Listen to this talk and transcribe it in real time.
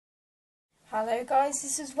Hello guys,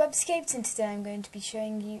 this is Webscaped, and today I'm going to be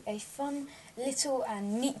showing you a fun little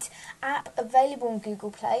and neat app available on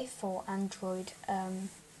Google Play for Android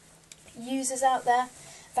users out there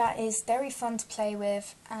that is very fun to play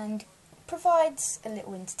with and provides a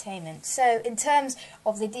little entertainment. So in terms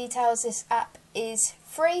of the details, this app is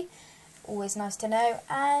free, always nice to know,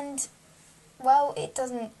 and well, it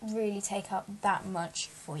doesn't really take up that much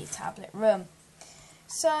for your tablet room.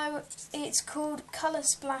 So it's called Colour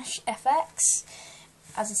Splash FX,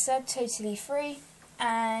 as I said, totally free,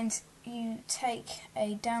 and you take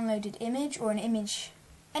a downloaded image or an image,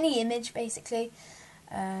 any image basically.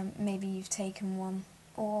 Maybe you've taken one,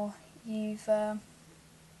 or you've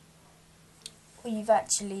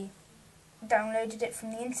actually downloaded it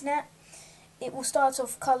from the internet. It will start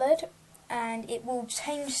off coloured, and it will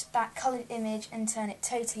change that coloured image and turn it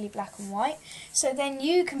totally black and white. So then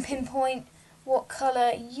you can pinpoint what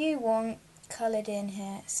colour you want coloured in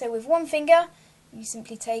here. So with one finger you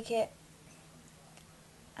simply take it,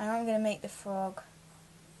 and I'm going to make the frog,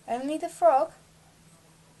 only the frog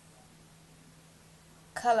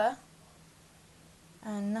colour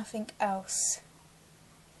and nothing else,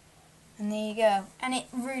 and there you go. And it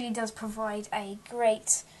really does provide a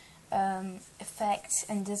great effect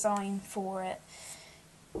and design for it.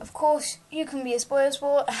 Of course you can be a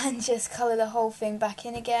spoilsport and just colour the whole thing back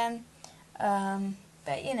in again.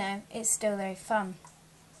 But you know, it's still very fun.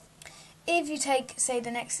 If you take, say, the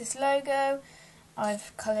Nexus logo,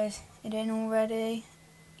 I've coloured it in already.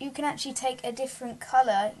 You can actually take a different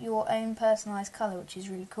colour, your own personalised colour, which is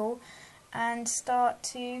really cool, and start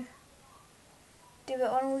to do it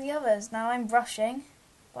on all the others. Now I'm brushing,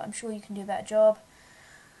 but I'm sure you can do a better job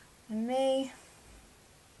than me.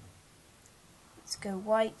 Let's go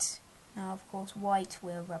white. Now of course white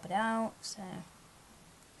will rub it out, so.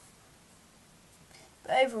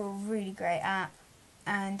 But overall, really great app,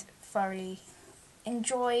 and thoroughly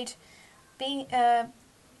enjoyed being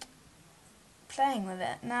playing with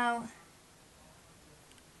it. Now,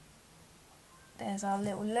 there's our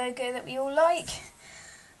little logo that we all like,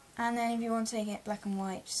 and then if you want to take it black and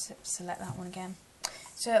white, just select that one again.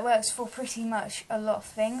 So it works for pretty much a lot of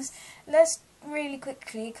things. Let's really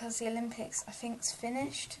quickly, because the Olympics I think is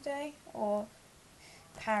finished today, or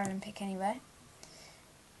Paralympic anyway,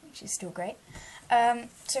 which is still great.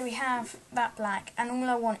 So we have that black, and all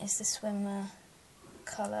I want is the swimmer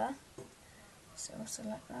colour, so I'll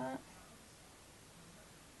select that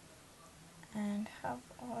and have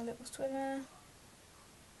our little swimmer,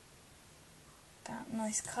 that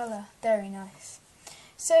nice colour, very nice.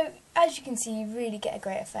 So as you can see, you really get a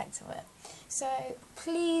great effect of it. So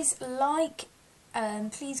please like,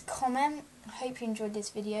 please comment. I hope you enjoyed this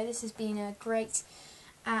video. This has been a great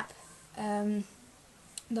app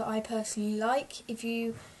that I personally like. If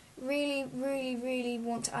you really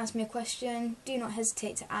want to ask me a question, do not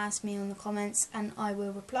hesitate to ask me on the comments and I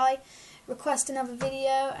will reply. Request another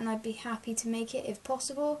video and I'd be happy to make it if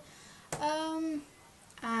possible.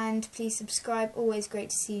 And please subscribe, always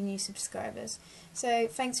great to see new subscribers. So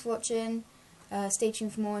thanks for watching, stay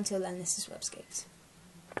tuned for more. Until then, this is Webscaped.